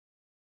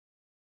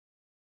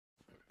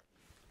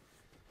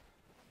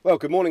Well,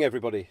 good morning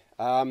everybody.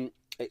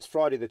 It's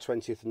Friday the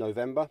 20th of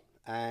November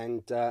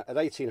and at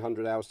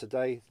 1800 hours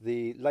today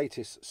the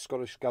latest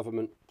Scottish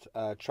Government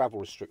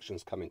travel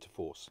restrictions come into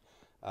force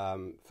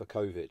for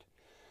COVID,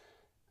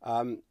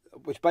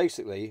 which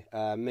basically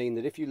mean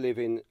that if you live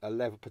in a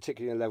level,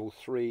 particularly a level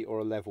 3 or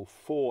a level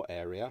 4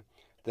 area,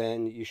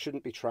 then you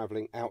shouldn't be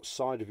travelling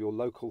outside of your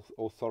local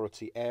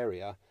authority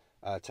area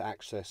to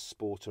access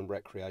sport and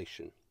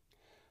recreation.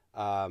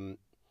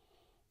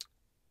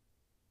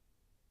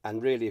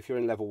 And really, if you're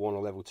in level 1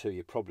 or level 2,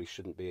 you probably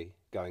shouldn't be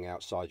going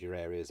outside your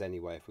areas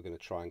anyway if we're going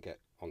to try and get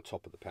on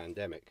top of the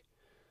pandemic.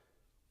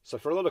 So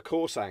for a lot of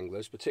coarse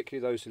anglers,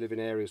 particularly those who live in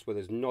areas where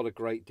there's not a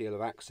great deal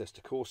of access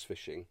to coarse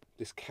fishing,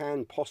 this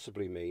can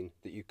possibly mean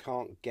that you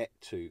can't get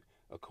to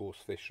a coarse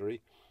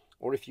fishery,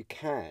 or if you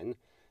can,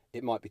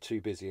 it might be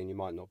too busy and you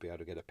might not be able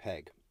to get a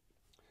peg.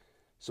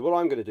 So what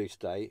I'm going to do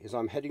today is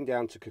I'm heading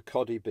down to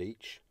Coarse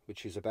Beach,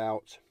 which is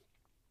about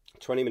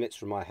 20 minutes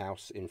from my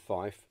house in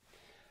Fife.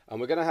 And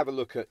we're going to have a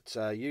look at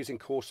using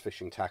coarse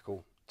fishing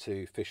tackle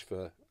to fish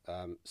for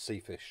sea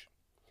fish,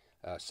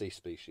 sea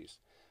species.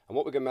 And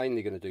what we're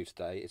mainly going to do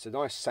today, it's a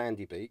nice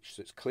sandy beach,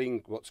 so it's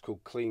clean, what's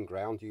called clean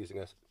ground, using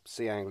a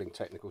sea angling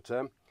technical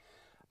term.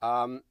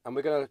 And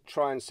we're going to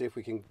try and see if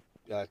we can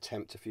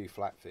tempt a few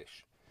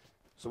flatfish.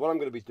 So what I'm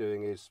going to be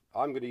doing is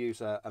I'm going to use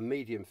a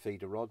medium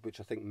feeder rod, which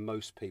I think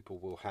most people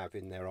will have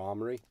in their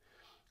armoury.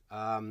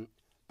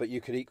 But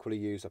you could equally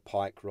use a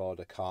pike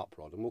rod, a carp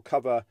rod, and we'll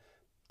cover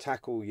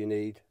tackle you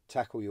need,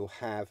 tackle you'll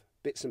have,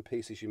 bits and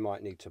pieces you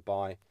might need to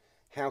buy,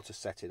 how to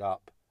set it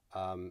up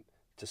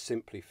to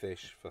simply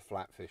fish for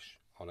flatfish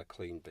on a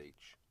clean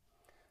beach.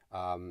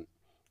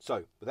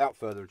 So without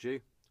further ado,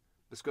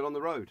 let's get on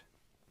the road.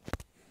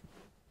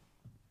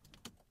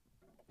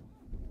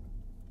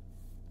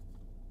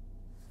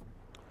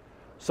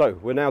 So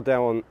we're now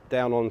down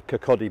on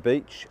Coarse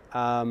Beach.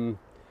 The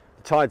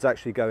tide's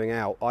actually going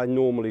out. I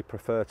normally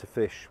prefer to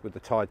fish with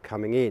the tide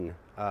coming in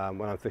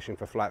when I'm fishing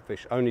for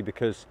flatfish, only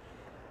because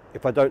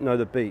if I don't know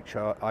the beach,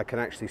 I can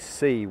actually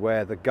see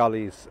where the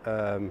gullies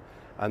and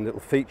little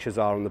features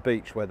are on the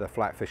beach where the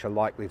flatfish are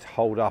likely to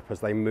hold up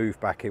as they move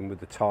back in with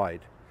the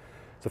tide.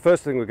 So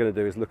first thing we're going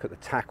to do is look at the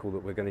tackle that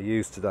we're going to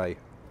use today.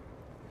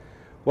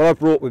 What I've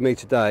brought with me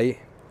today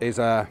is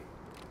a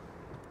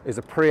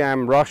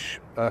Priam Rush,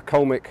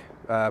 Colmic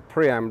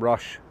Priam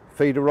Rush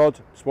feeder rod.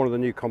 It's one of the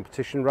new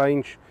competition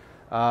range.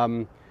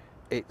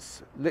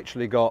 It's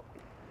literally got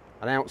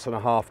an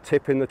 1.5 ounce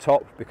tip in the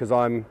top because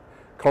I'm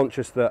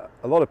conscious that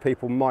a lot of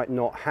people might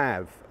not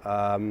have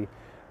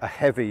a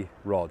heavy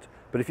rod,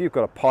 but if you've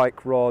got a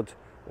pike rod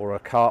or a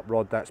carp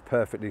rod, that's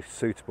perfectly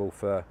suitable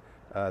for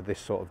this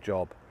sort of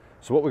job.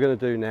 So what we're going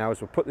to do now is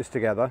we'll put this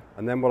together,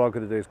 and then what I'm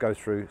going to do is go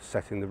through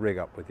setting the rig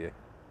up with you.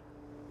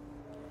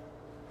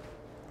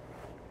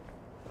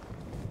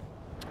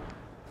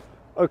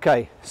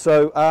 Okay,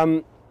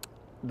 so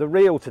the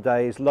reel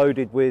today is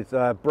loaded with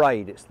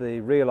braid. It's the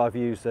reel I've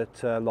used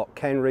at Loch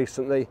Ken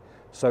recently.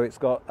 So it's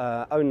got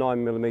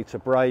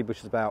 0.9mm braid, which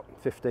is about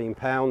 15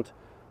 pound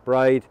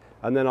braid.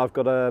 And then I've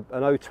got an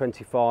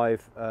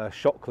 0.25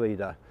 shock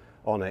leader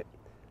on it.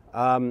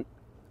 I'm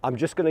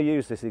just going to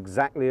use this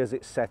exactly as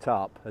it's set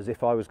up, as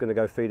if I was going to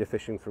go feeder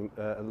fishing from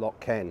Loch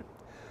Ken.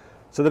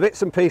 So the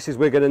bits and pieces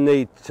we're going to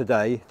need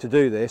today to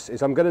do this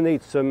is I'm going to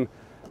need some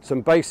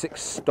basic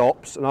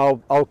stops, and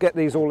I'll get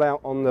these all out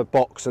on the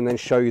box and then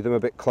show you them a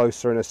bit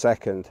closer in a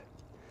second.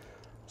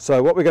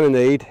 So what we're going to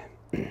need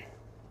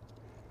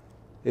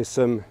is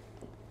some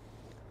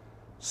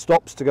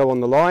stops to go on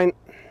the line.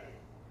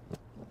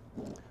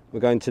 We're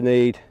going to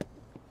need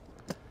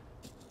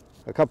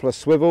a couple of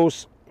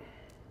swivels.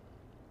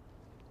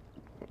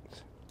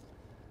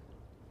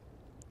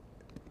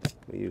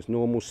 We use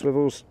normal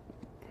swivels.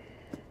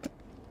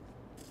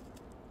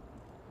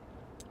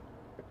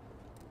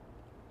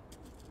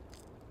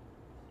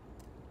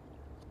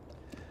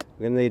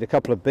 We're going to need a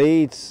couple of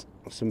beads,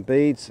 some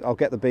beads. I'll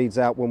get the beads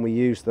out when we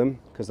use them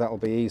because that will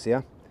be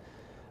easier.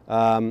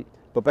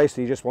 But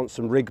basically you just want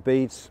some rig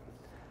beads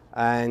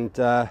and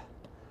a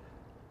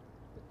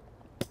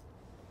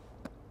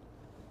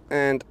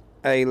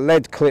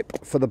lead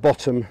clip for the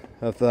bottom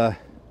of the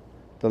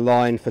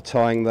line for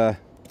tying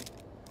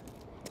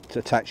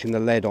attaching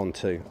the lead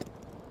onto.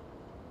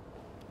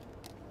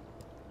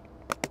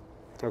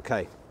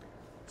 Okay,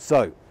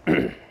 so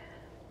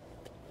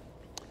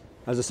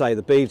as I say,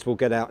 the beads will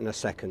get out in a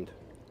second.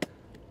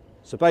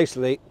 So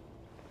basically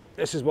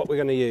this is what we're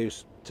going to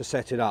use to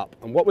set it up,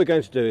 and what we're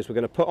going to do is we're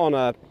going to put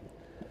on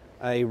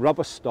a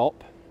rubber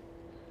stop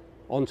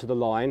onto the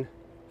line,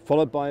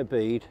 followed by a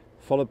bead,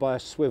 followed by a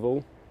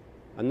swivel,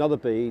 another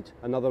bead,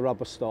 another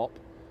rubber stop,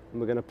 and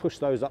we're going to push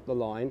those up the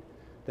line.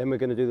 Then we're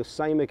going to do the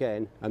same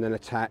again and then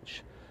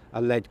attach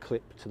a lead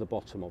clip to the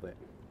bottom of it.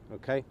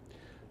 Okay,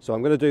 so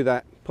I'm going to do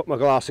that, put my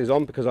glasses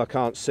on because I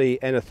can't see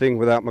anything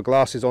without my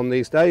glasses on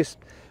these days,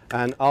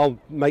 and I'll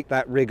make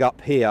that rig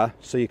up here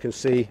so you can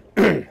see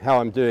how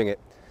I'm doing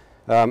it.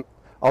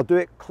 I'll do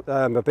it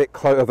a bit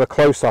of a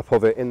close-up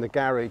of it in the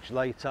garage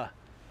later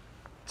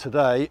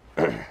today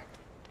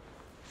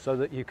so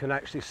that you can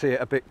actually see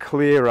it a bit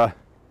clearer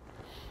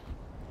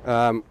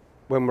when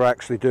we're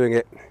actually doing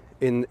it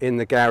in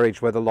the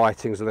garage where the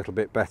lighting's a little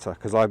bit better,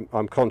 because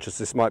I'm conscious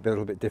this might be a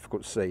little bit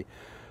difficult to see.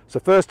 So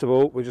first of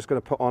all, we're just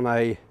going to put on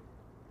a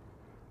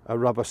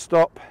rubber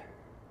stop.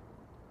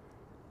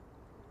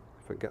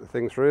 If I can get the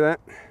thing through that.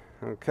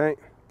 Okay,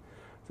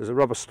 there's a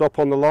rubber stop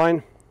on the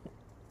line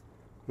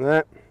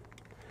there.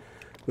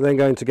 We're then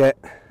going to get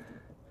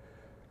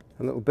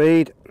a little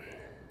bead.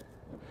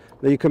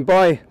 Now you can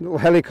buy little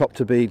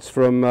helicopter beads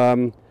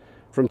from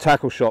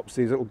tackle shops,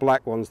 these little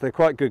black ones. They're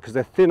quite good because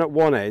they're thin at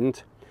one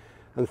end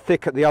and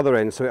thick at the other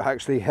end, so it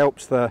actually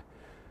helps the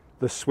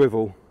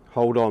swivel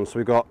hold on. So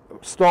we've got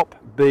stop,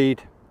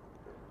 bead,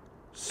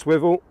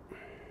 swivel,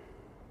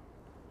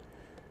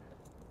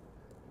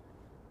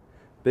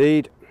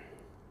 bead,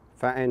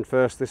 fat end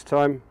first this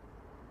time,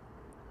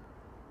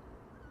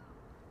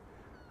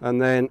 and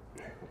then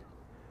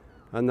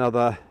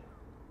another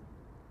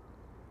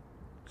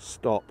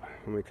stop,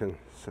 and we can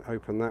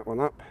open that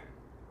one up.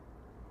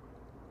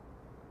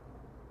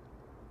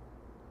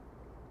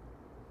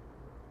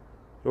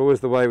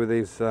 Always the way with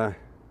these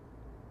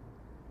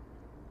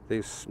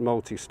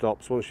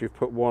multi-stops, once you've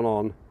put one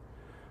on,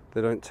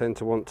 they don't tend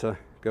to want to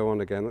go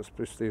on again. Let's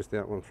just use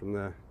that one from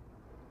there.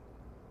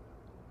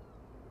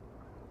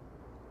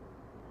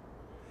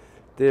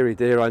 Deary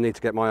dear, I need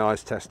to get my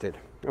eyes tested.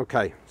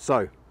 Okay,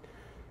 so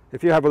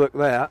if you have a look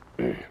there,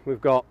 we've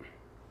got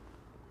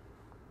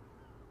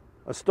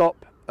a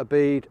stop, a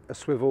bead, a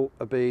swivel,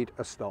 a bead,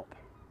 a stop.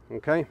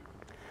 Okay,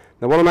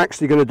 now what I'm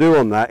actually going to do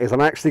on that is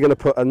I'm actually going to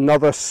put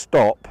another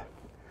stop,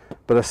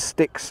 but a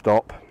stick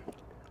stop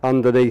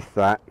underneath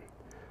that,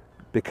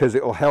 because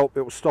it will help,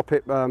 it will stop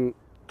it,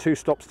 two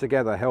stops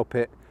together help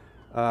it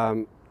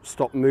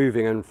stop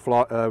moving and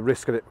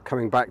risk of it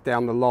coming back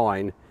down the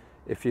line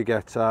if you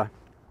get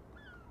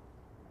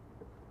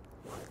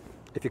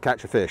if you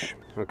catch a fish.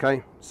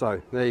 Okay,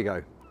 so there you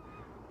go,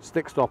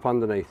 stick stop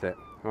underneath it.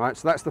 All right,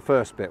 so that's the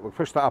first bit. We'll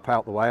push that up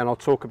out the way, and I'll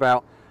talk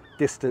about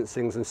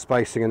distancings and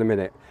spacing in a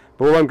minute.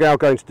 But all I'm now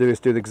going to do is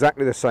do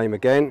exactly the same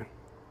again.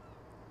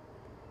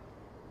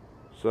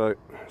 So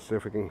see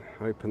if we can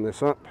open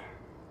this up,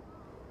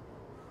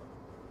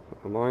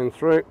 put the line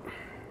through.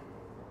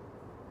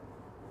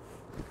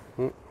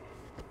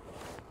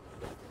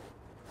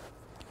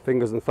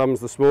 Fingers and thumbs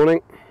this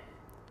morning.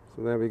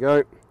 So there we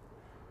go.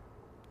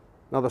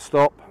 Another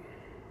stop.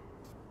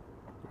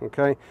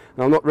 Okay,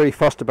 now I'm not really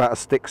fussed about a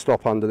stick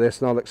stop under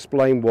this, and I'll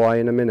explain why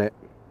in a minute.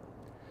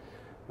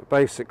 But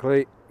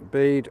basically,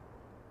 bead,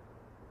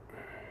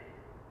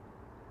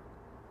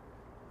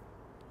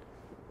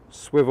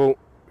 swivel,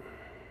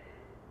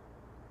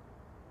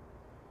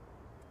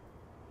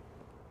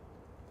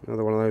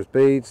 another one of those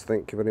beads,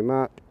 thank you very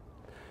much.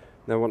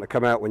 They want to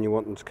come out when you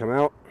want them to come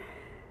out.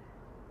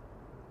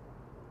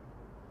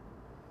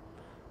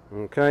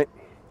 Okay,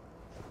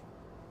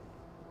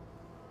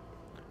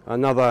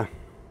 another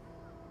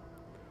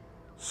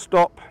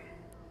stop,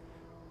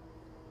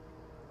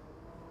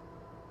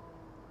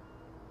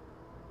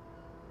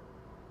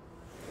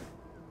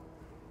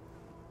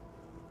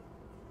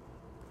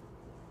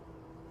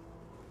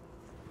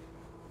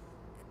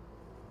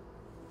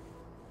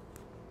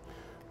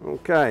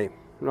 okay,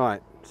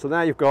 right, so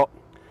now you've got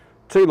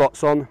two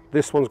lots on.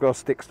 This one's got a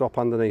stick stop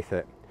underneath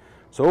it.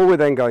 So all we're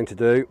then going to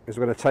do is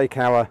we're going to take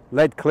our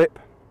lead clip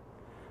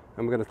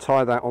and we're going to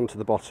tie that onto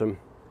the bottom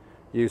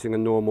using a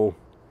normal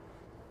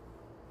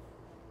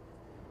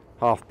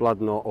half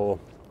blood knot or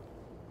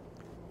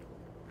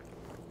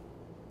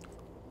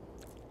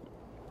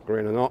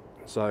greener knot.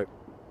 So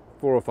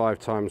 4 or 5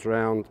 times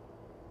round,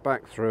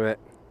 back through it,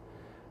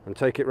 and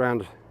take it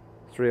round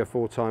 3 or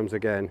 4 times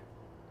again.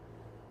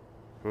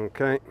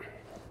 Okay,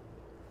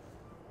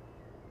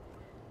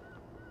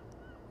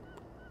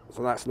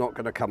 so that's not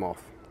going to come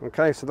off.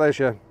 Okay, so there's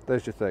your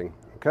thing.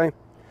 Okay,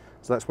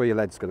 so that's where your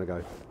lead's going to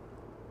go.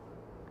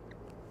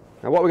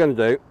 Now what we're going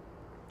to do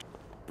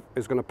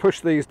is going to push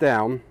these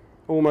down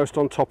almost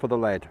on top of the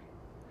lead,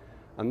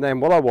 and then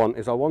what I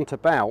want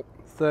about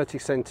 30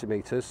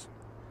 centimeters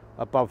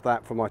above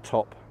that for my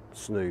top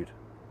snood.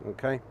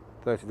 Okay,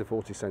 30 to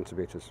 40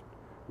 centimeters,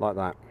 like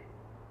that.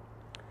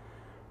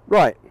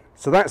 Right,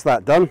 so that's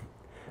that done.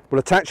 We'll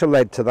attach a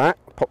lead to that,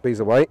 pop these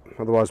away,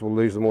 otherwise we'll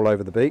lose them all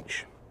over the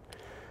beach.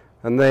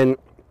 And then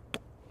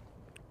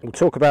we'll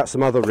talk about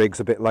some other rigs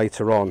a bit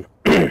later on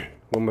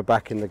when we're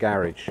back in the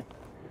garage.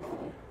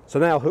 So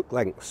now hook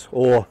lengths,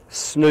 or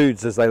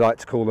snoods as they like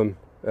to call them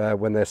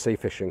when they're sea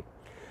fishing.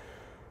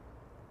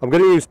 I'm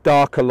going to use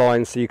darker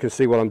lines so you can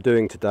see what I'm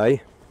doing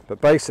today,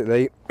 but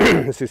basically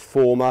this is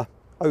Former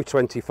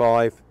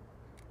 025.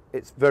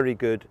 It's very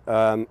good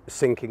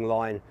sinking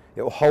line.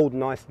 It will hold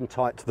nice and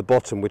tight to the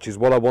bottom, which is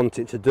what I want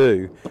it to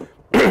do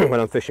when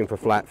I'm fishing for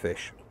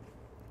flatfish.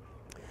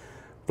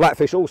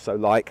 Flatfish also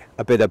like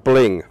a bit of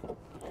bling,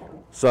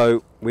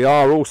 so we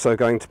are also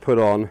going to put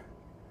on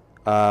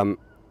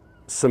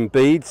some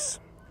beads,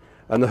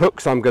 and the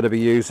hooks I'm going to be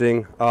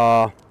using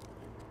are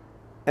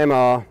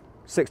MR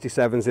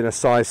 67s in a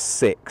size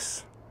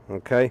 6.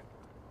 Okay,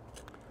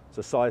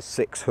 so size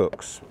 6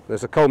 hooks.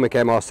 There's a Colmic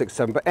MR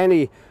 67, but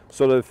any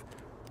sort of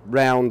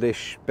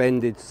roundish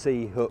bended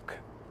C hook,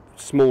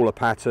 smaller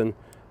pattern,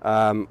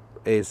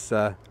 is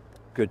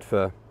good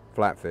for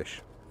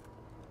flatfish.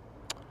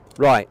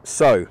 Right,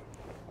 so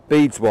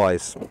beads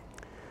wise,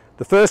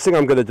 the first thing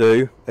I'm going to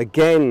do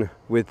again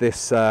with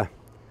this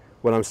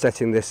when I'm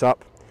setting this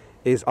up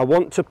is I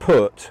want to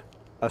put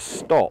a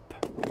stop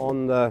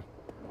on the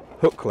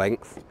hook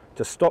length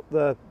to stop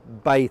the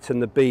bait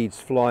and the beads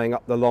flying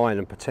up the line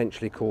and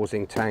potentially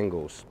causing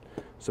tangles.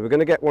 So we're going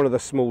to get one of the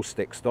small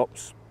stick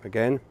stops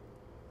again.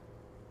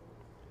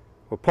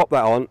 We'll pop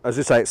that on. As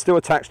I say, it's still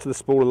attached to the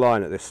smaller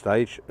line at this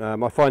stage.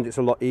 I find it's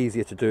a lot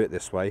easier to do it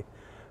this way.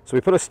 So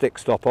we put a stick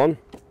stop on,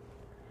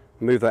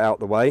 move that out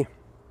the way.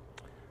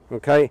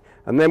 Okay,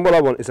 and then what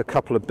I want is a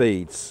couple of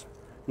beads.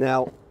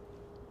 Now,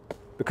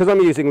 because I'm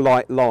using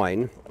light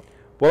line,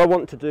 what I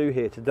want to do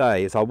here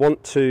today is I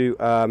want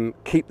to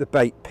keep the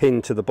bait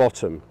pinned to the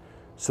bottom.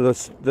 So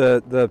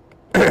the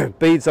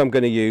beads I'm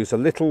going to use are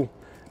little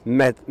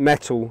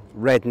metal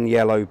red and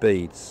yellow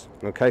beads.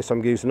 Okay, so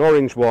I'm using an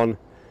orange one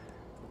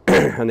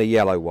and a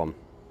yellow one.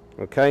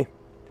 Okay,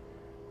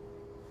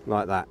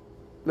 like that.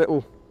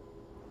 Little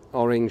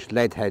orange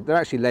lead head. They're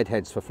actually lead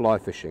heads for fly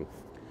fishing.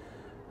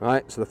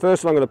 Right, so the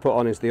first one I'm going to put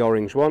on is the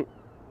orange one.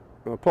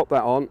 I'll pop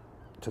that on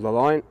to the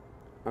line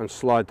and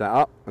slide that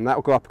up, and that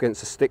will go up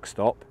against a stick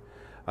stop.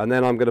 And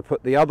then I'm going to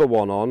put the other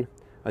one on,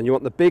 and you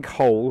want the big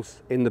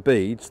holes in the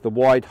beads, the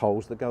wide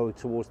holes that go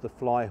towards the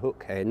fly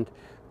hook end,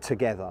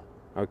 together,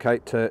 okay,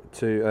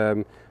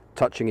 to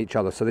touching each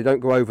other, so they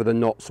don't go over the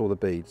knots or the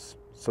beads.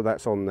 So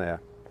that's on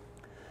there.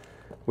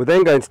 We're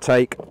then going to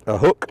take a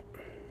hook.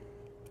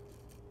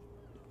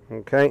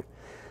 Okay,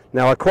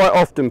 now I quite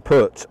often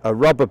put a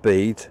rubber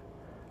bead.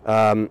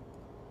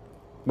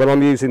 When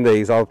I'm using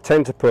these, I'll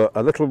tend to put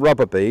a little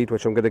rubber bead,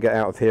 which I'm going to get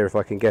out of here if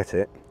I can get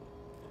it.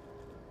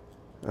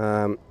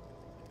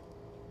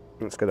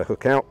 Let's get a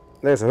hook out.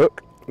 There's a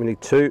hook. We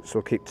need two, so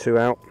we'll keep two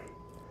out.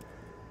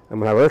 And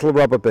we'll have a little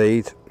rubber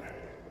bead,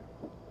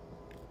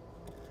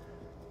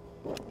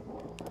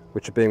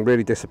 which are being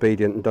really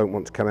disobedient and don't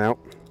want to come out,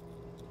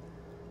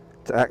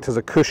 to act as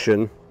a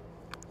cushion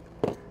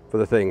for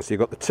the thing. So you've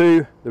got the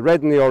two, the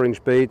red and the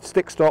orange bead,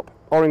 stick stop,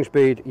 orange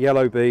bead,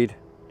 yellow bead,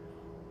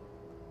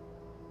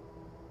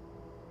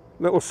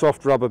 little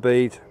soft rubber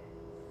bead,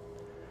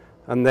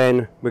 and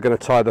then we're going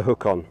to tie the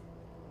hook on.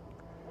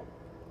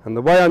 And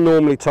the way I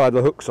normally tie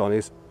the hooks on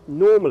is,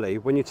 normally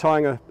when you're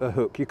tying a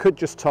hook, you could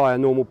just tie a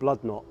normal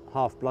blood knot,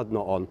 half blood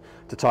knot on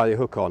to tie your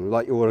hook on,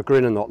 or a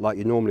grinner knot like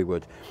you normally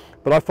would.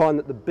 But I find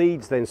that the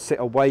beads then sit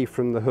away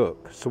from the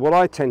hook. So what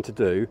I tend to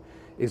do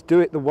is do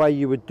it the way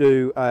you would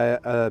do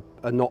a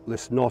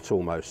knotless knot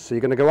almost. So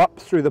you're going to go up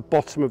through the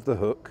bottom of the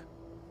hook,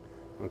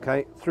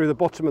 okay, through the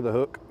bottom of the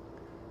hook,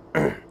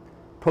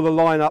 pull the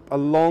line up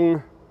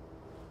along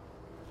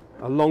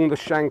the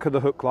shank of the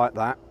hook like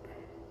that.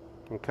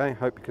 Okay,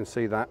 hope you can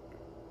see that.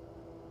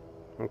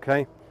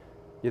 Okay,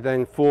 you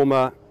then form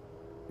a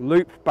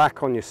loop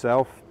back on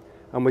yourself,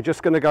 and we're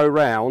just going to go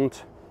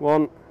round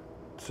 1,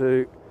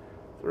 2,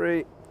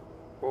 3,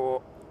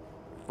 4,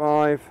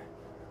 5,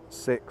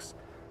 6,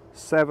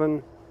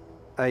 7,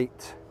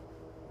 8,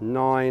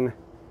 9,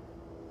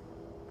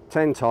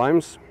 10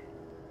 times.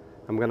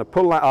 I'm going to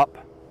pull that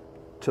up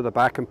to the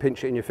back and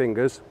pinch it in your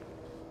fingers.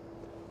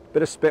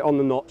 Bit of spit on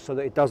the knot so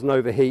that it doesn't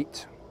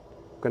overheat.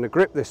 I'm going to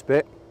grip this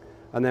bit,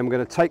 and then we're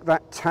going to take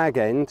that tag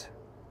end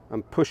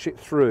and push it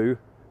through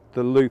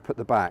the loop at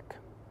the back.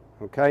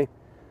 Okay,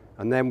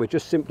 and then we're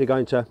just simply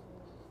going to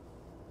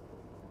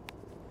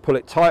pull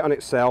it tight on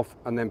itself,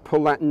 and then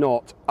pull that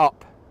knot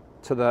up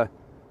to the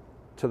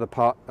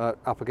part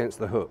up against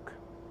the hook.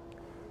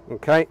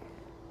 Okay,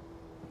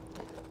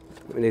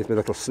 we need my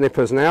little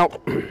snippers now,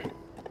 and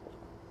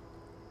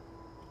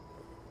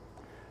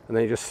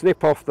then you just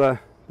snip off the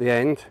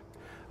end,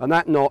 and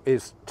that knot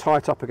is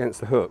tight up against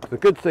the hook. The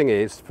good thing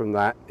is from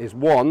that is,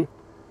 one,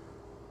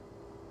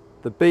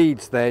 the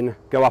beads then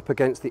go up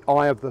against the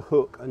eye of the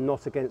hook and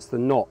not against the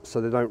knot,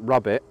 so they don't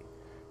rub it.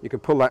 You can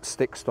pull that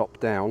stick stop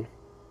down,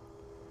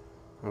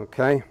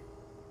 okay,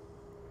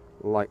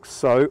 like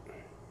so.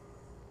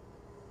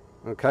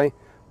 Okay,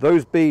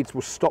 those beads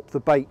will stop the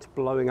bait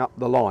blowing up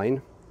the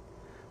line,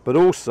 but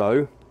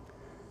also,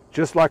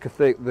 just like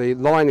the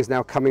line is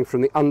now coming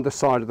from the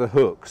underside of the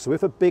hook, so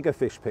if a bigger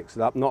fish picks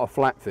it up, not a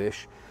flat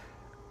fish,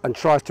 and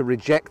tries to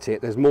reject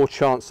it, there's more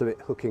chance of it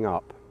hooking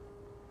up.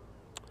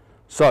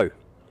 So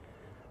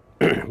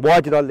why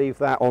did I leave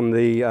that on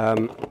the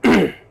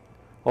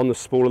on the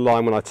smaller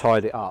line when I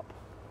tied it up?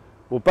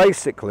 Well,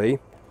 basically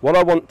what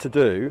I want to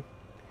do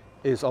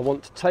is I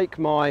want to take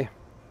my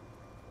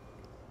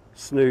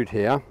snood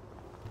here,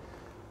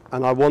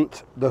 and I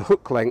want the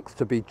hook length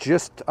to be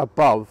just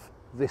above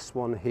this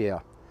one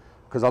here,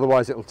 because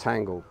otherwise it'll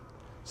tangle.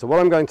 So what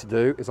I'm going to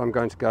do is I'm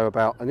going to go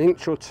about 1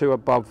 inch or 2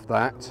 above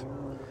that,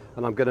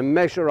 and I'm going to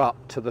measure up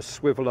to the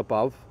swivel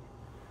above,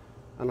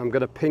 and I'm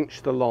going to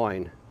pinch the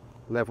line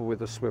level with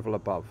the swivel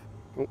above.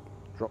 Oh,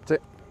 dropped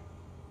it.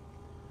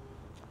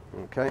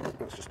 Okay,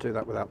 let's just do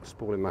that without the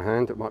spool in my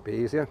hand, it might be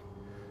easier.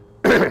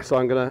 So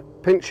I'm going to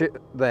pinch it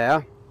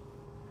there,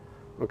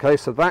 Okay,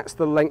 so that's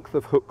the length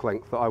of hook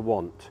length that I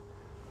want.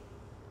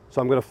 So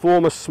I'm going to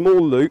form a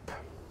small loop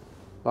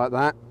like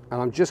that,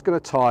 and I'm just going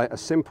to tie a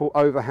simple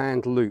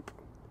overhand loop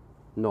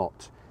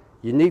knot.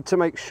 You need to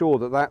make sure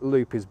that that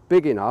loop is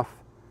big enough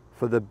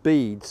for the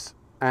beads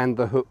and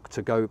the hook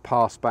to go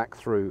pass back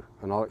through,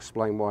 and I'll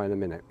explain why in a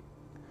minute.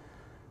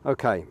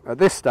 Okay, at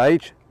this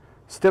stage,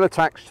 still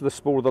attached to the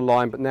spool of the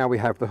line, but now we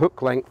have the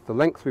hook length, the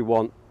length we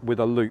want, with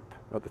a loop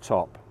at the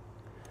top.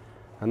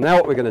 And now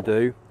what we're going to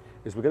do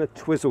is we're going to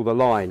twizzle the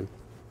line.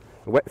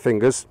 The wet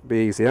fingers,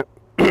 be easier.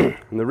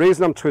 And the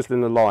reason I'm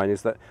twizzling the line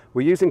is that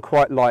we're using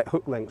quite light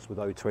hook lengths with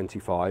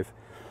 0.25,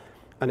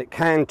 and it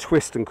can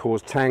twist and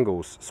cause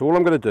tangles. So all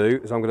I'm going to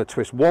do is I'm going to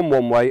twist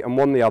one way and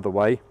one the other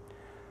way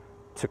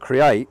to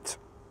create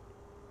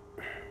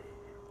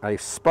a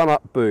spun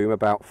up boom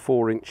about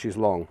 4 inches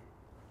long.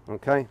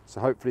 Okay,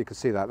 so hopefully you can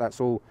see that. That's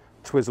all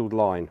twizzled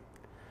line.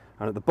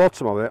 And at the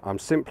bottom of it, I'm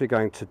simply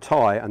going to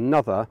tie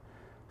another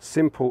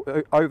simple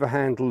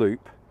overhand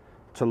loop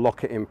to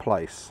lock it in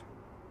place.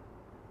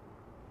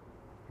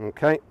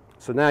 Okay,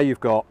 so now you've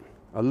got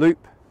a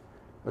loop,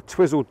 a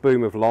twizzled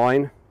boom of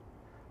line,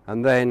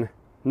 and then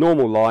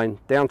normal line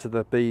down to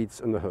the beads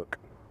and the hook.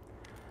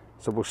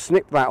 So we'll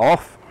snip that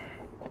off.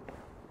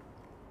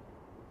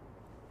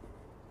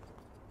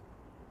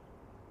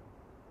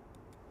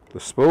 The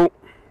spool.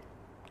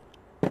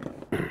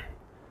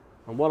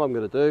 And what I'm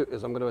going to do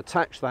is I'm going to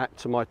attach that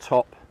to my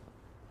top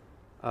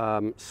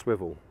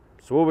swivel.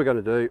 So all we're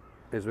going to do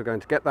is we're going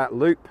to get that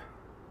loop,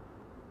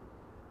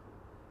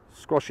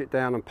 squash it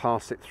down and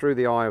pass it through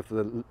the eye of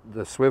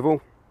the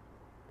swivel.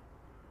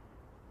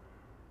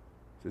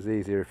 This is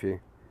easier if you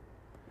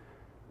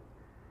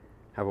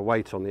have a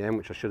weight on the end,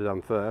 which I should have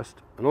done first.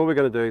 And all we're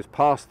going to do is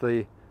pass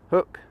the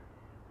hook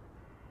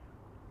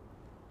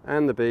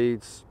and the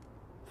beads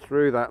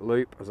through that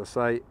loop, as I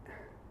say.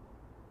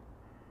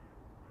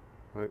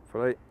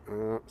 Hopefully,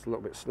 it's a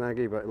little bit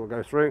snaggy, but it'll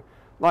go through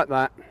like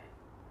that.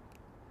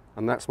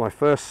 And that's my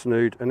first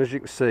snood, and as you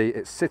can see,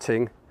 it's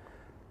sitting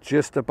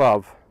just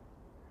above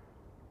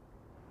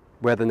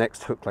where the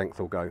next hook length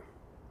will go.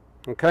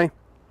 Okay,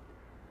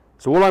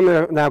 so all I'm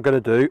now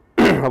going to do,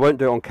 I won't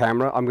do it on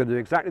camera, I'm going to do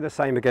exactly the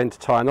same again to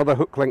tie another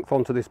hook length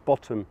onto this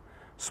bottom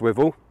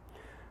swivel.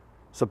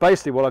 So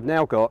basically what I've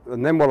now got,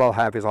 and then what I'll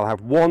have is I'll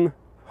have one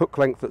hook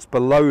length that's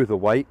below the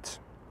weight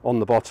on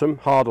the bottom,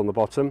 hard on the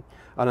bottom,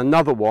 and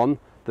another one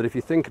that, if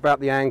you think about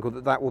the angle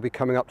that will be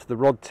coming up to the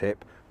rod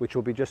tip, which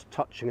will be just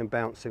touching and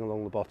bouncing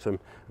along the bottom,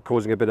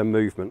 causing a bit of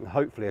movement and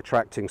hopefully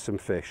attracting some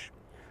fish.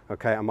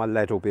 Okay, and my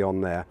lead will be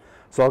on there.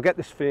 So I'll get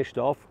this finished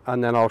off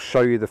and then I'll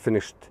show you the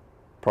finished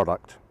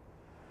product.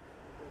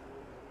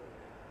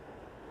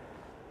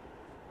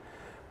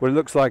 Well, it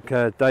looks like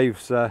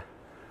Dave's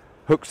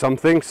hooked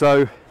something,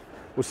 so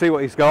we'll see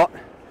what he's got,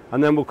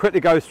 and then we'll quickly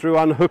go through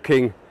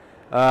unhooking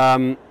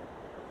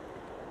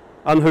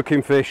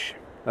fish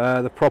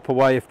the proper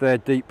way if they're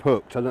deep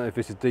hooked. I don't know if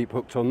this is deep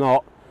hooked or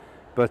not,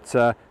 but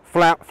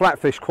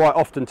flatfish quite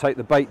often take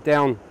the bait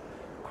down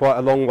quite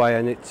a long way,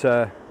 and it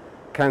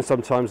can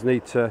sometimes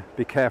need to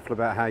be careful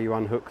about how you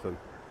unhook them.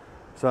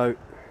 So,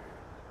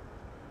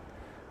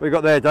 what you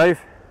got there,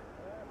 Dave?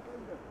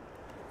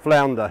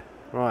 Flounder.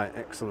 Right,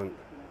 excellent.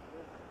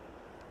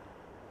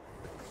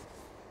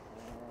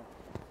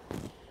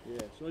 Yeah,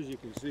 so as you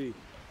can see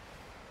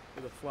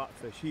with the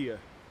flatfish here,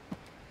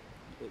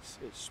 it's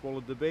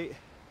swallowed the bait.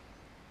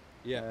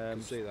 Yeah, I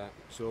can see that.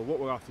 So what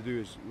we'll have to do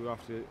is we'll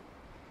have to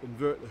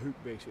invert the hook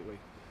basically.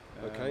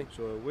 Okay.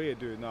 So a way of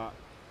doing that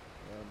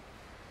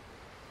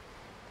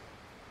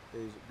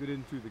is good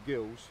in through the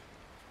gills.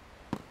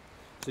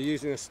 So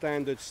using a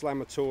standard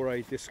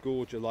slamatore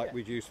disgorger like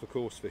we'd use for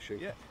coarse fishing?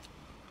 Yeah.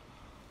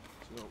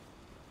 So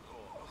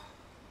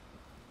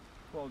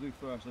what I'll do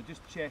first, I'll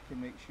just check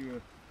and make sure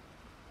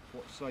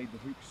what side the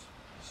hook's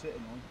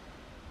sitting on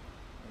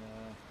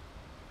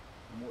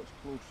and what it's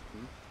close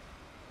to.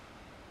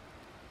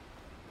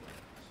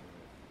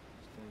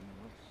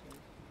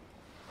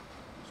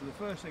 So the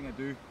first thing I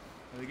do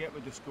is I get my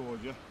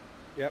disgorger.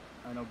 Yep.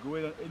 And I'll go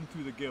in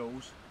through the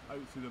gills, out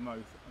through the mouth,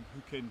 and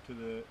hook into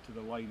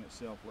the line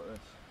itself like this.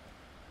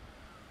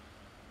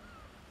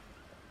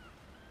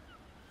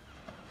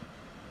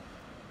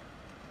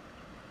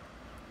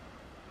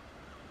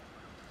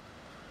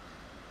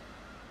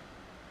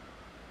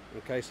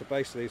 Okay, so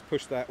basically he's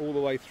pushed that all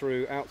the way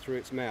through, out through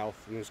its mouth,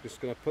 and he's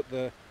just going to put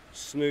the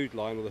snood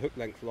line or the hook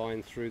length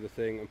line through the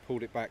thing and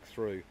pulled it back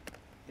through.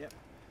 Yep.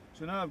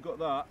 So now I've got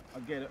that, I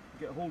get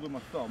hold of my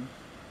thumb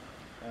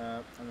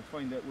and I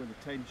find out where the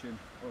tension,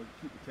 or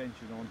keep the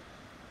tension on,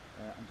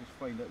 and just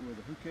find out where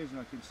the hook is, and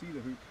I can see the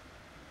hook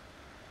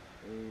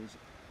is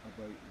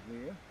about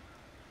there.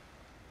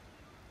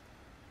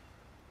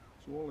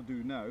 So all I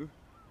do now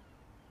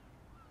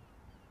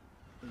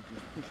is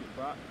just push it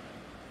back.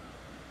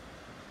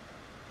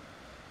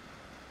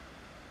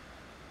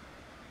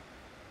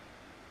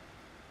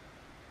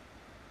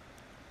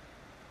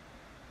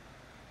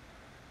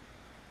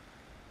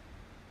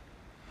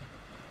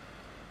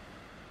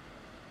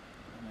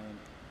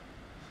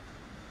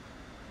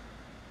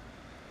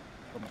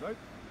 Comes out.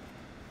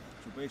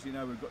 So basically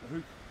now we've got the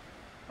hook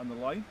and the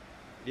line.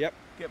 Yep.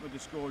 Get my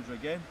disgorger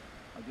again.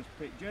 I just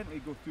gently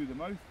go through the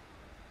mouth,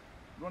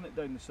 run it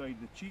down the side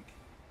of the cheek,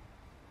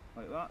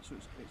 like that, so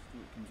it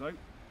comes out.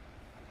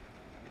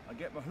 I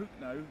get my hook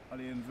now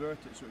and I invert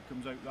it so it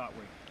comes out that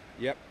way.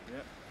 Yep.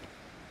 Yep.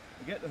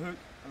 I get the hook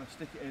and I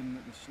stick it in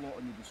the slot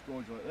in the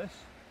disgorger like this.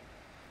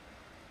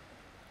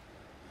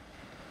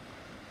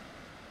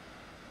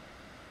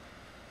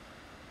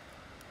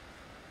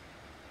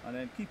 And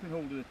then keeping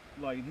hold of the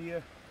line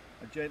here,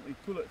 I gently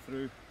pull it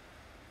through,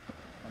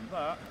 and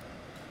that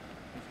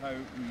is how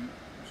we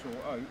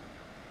sort out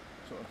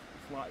sort of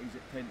flatties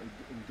that tend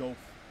to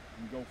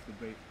engulf the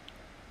bait.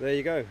 There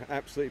you go,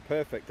 absolutely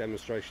perfect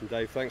demonstration,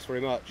 Dave. Thanks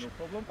very much. No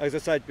problem. As I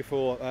said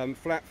before,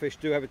 flatfish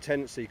do have a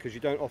tendency, because you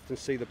don't often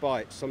see the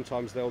bites,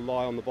 sometimes they'll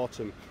lie on the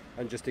bottom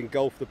and just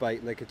engulf the bait,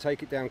 and they can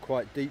take it down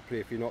quite deeply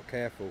if you're not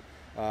careful.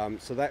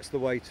 So that's the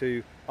way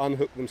to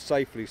unhook them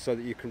safely so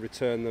that you can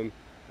return them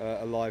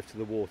alive to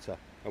the water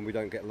and we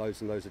don't get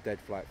loads and loads of dead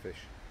flatfish.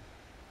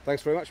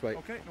 Thanks very much, mate.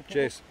 Okay, no problem.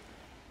 Cheers.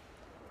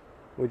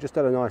 We just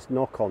had a nice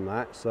knock on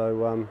that,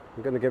 so I'm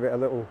going to give it a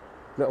little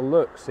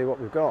look, see what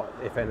we've got,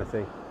 if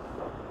anything.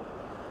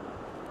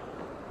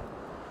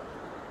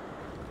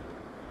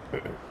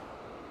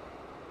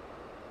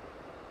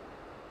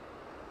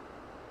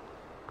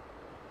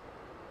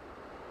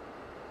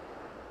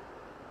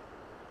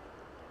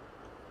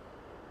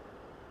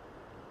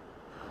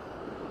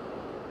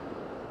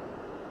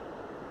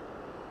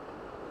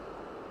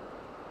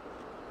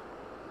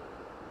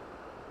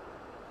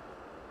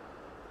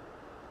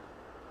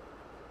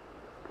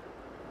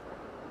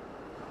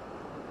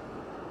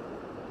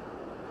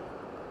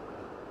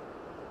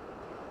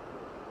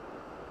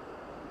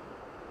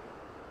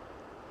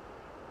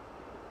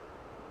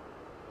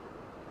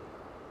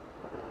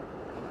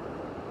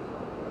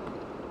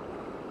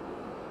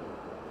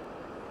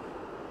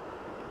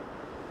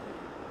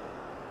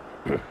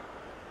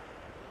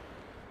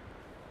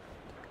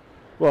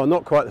 Well,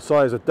 not quite the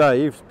size of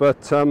Dave's,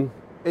 but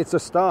it's a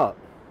start.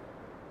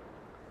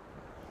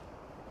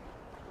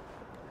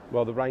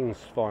 Well, the rain's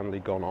finally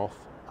gone off,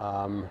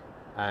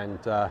 and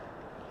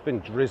it's been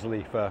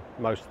drizzly for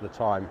most of the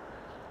time.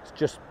 It's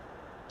just,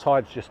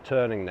 tide's just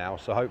turning now,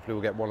 so hopefully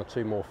we'll get one or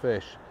two more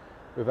fish.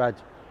 We've had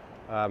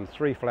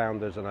 3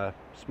 flounders and a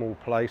small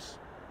plaice.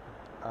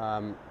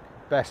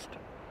 Best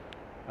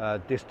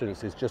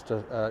distance is just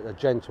a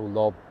gentle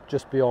lob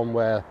just beyond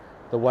where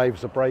the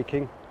waves are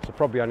breaking, so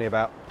probably only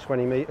about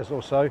 20 metres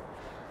or so.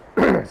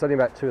 It's only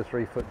about 2 or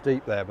 3 foot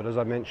deep there, but as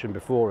I mentioned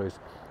before, is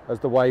as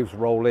the waves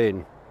roll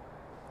in,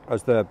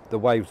 as the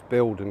waves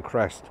build and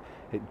crest,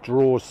 it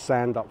draws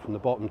sand up from the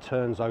bottom,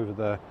 turns over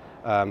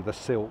the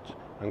silt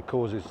and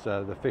causes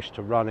the fish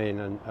to run in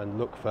and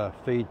look for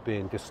feed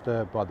being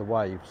disturbed by the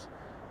waves.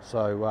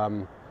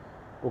 So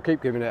we'll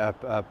keep giving it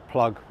a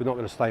plug. We're not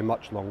going to stay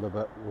much longer,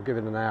 but we'll give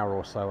it an hour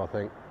or so, I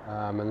think,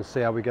 and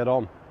see how we get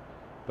on.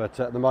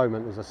 But at the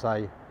moment, as I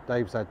say,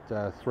 Dave's had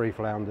 3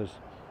 flounders,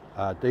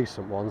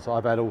 decent ones.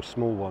 I've had all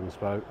small ones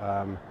though.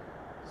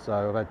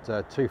 So I've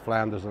had 2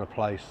 flounders and a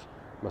plaice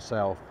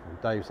myself.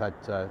 Dave's had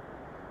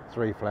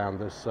 3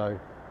 flounders, so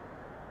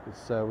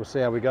we'll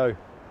see how we go.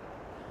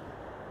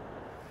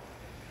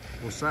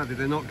 Well, sadly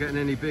they're not getting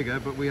any bigger,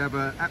 but we have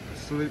an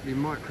absolutely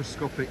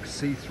microscopic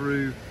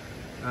see-through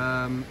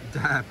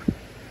dab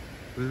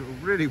with a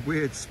really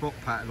weird spot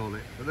pattern on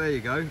it. But there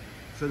you go,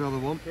 it's another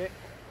one. Okay.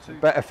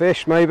 Better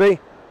fish maybe.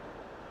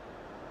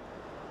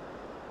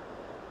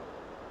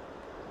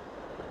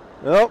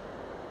 Oh,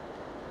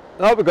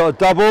 we've got a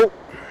double.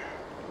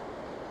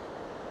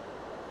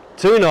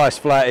 2 nice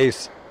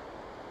flatties.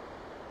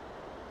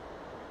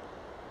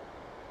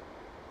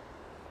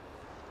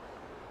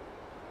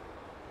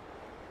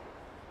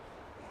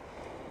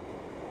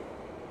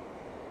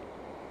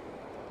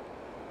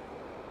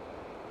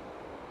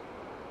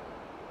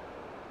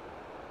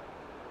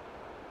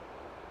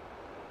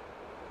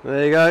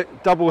 There you go,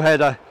 double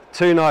header,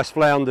 2 nice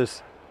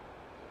flounders.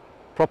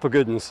 Proper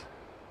good uns.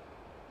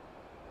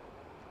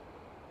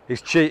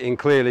 He's cheating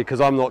clearly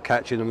because I'm not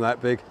catching them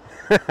that big.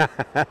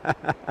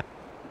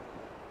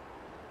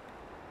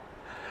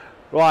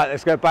 Right,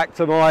 let's go back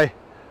to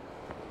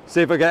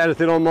see if I get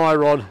anything on my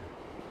rod.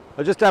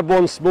 I just had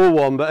one small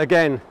one, but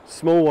again,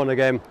 small one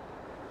again.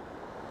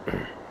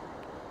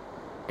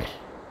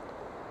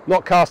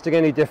 Not casting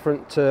any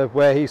different to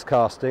where he's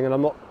casting, and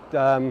I'm not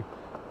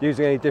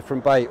using any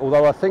different bait,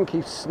 although I think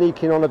he's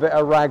sneaking on a bit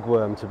of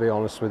ragworm, to be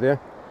honest with you.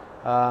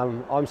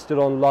 I'm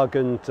still on lug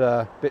and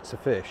bits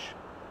of fish.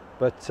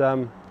 But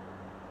no,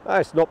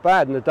 it's not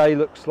bad, and the day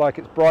looks like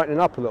it's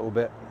brightening up a little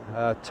bit.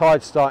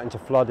 Tide's starting to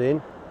flood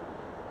in,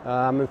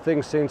 and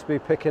things seem to be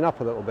picking up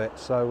a little bit.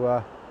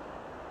 So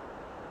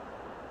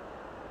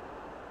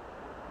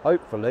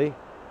hopefully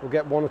we'll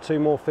get 1 or 2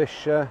 more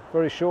fish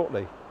very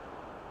shortly.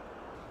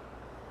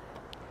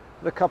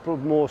 A couple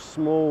of more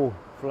small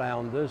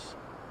flounders,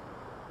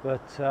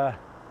 but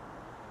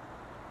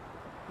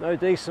no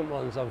decent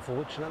ones,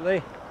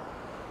 unfortunately.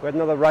 We had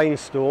another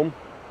rainstorm,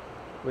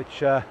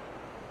 which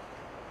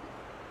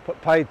put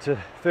paid to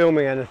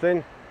filming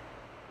anything.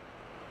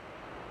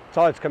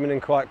 tide's coming in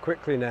quite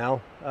quickly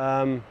now.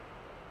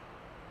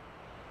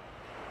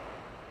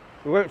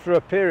 We went through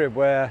a period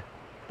where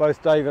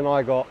both Dave and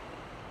I got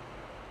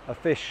a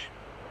fish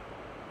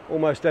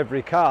almost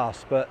every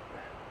cast, but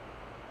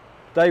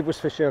Dave was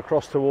fishing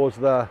across towards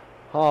the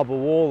harbour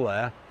wall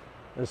there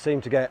and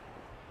seemed to get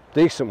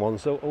decent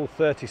ones, all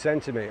 30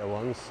 centimetre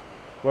ones,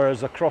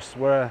 whereas across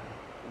where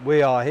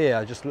we are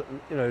here, just, you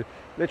know,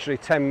 literally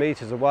 10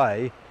 metres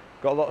away,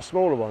 got a lot of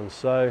smaller ones.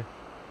 So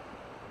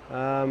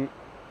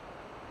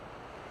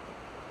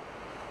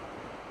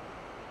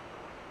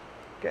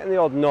getting the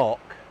odd knock.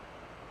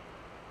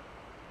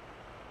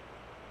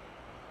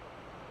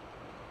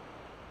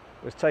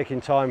 It was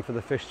taking time for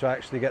the fish to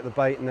actually get the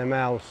bait in their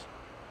mouths.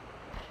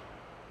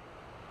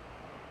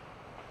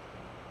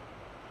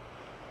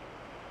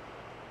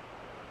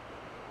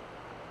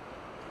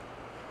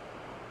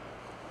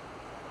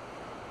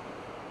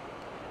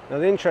 Now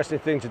the interesting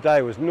thing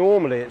today was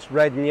normally it's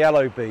red and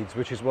yellow beads,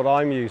 which is what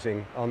I'm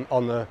using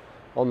on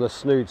the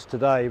snoods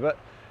today, but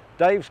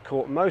Dave's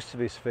caught most of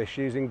his fish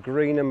using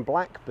green and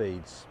black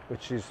beads,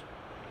 which is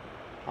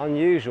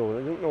unusual.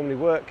 It doesn't normally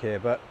work here,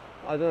 but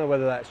I don't know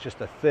whether that's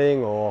just a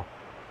thing or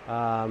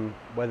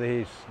whether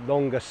his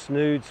longer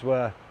snoods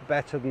were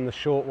better than the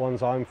short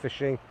ones I'm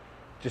fishing,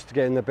 just to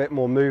get in a bit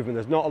more movement.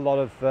 There's not a lot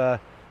of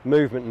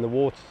movement in the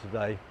water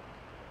today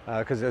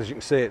because as you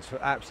can see it's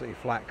absolutely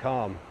flat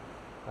calm,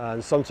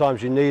 and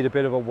sometimes you need a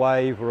bit of a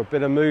wave or a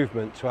bit of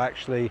movement to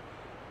actually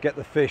get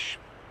the fish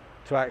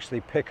to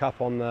actually pick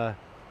up on the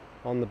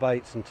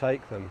baits and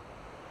take them.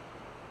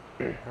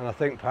 And I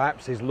think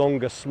perhaps his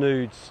longer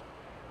snoods,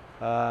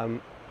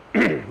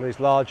 these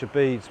larger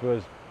beads,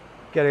 was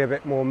getting a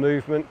bit more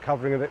movement,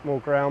 covering a bit more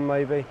ground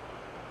maybe.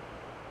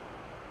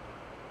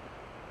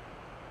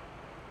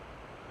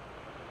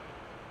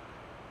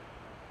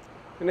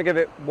 I'm going to give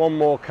it one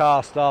more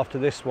cast after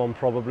this one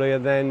probably,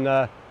 and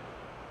then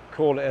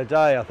call it a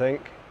day, I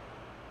think.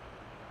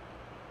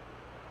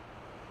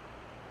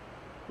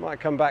 Might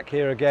come back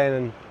here again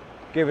and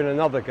give it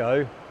another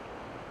go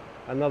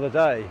another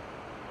day.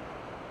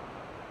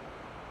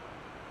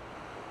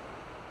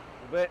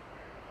 A bit.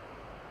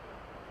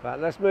 But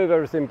let's move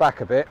everything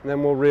back a bit and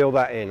then we'll reel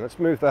that in. Let's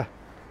move the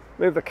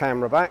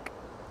camera back.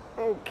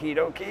 Okie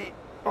dokie,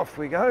 off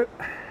we go.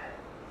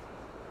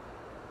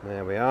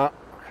 There we are.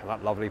 Look at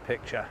that lovely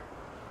picture.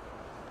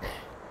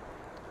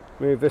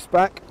 Move this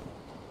back.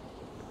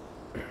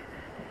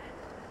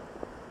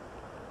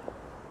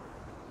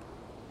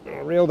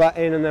 I'll reel that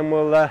in and then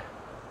we'll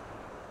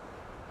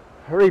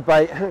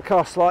rebait and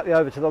cast slightly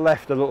over to the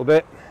left a little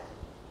bit.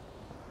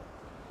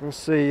 We'll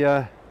see.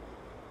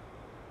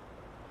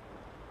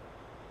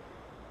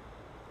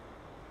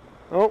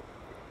 Oh,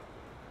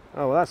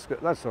 well, that's good.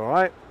 That's all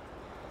right.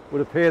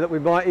 Would appear that we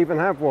might even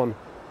have one.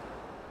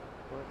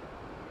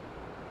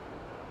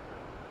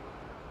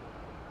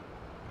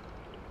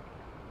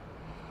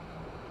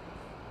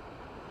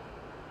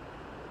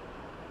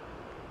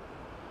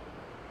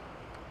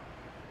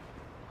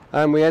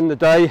 And we end the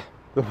day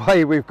the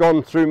way we've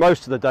gone through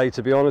most of the day,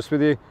 to be honest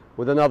with you,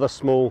 with another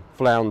small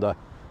flounder.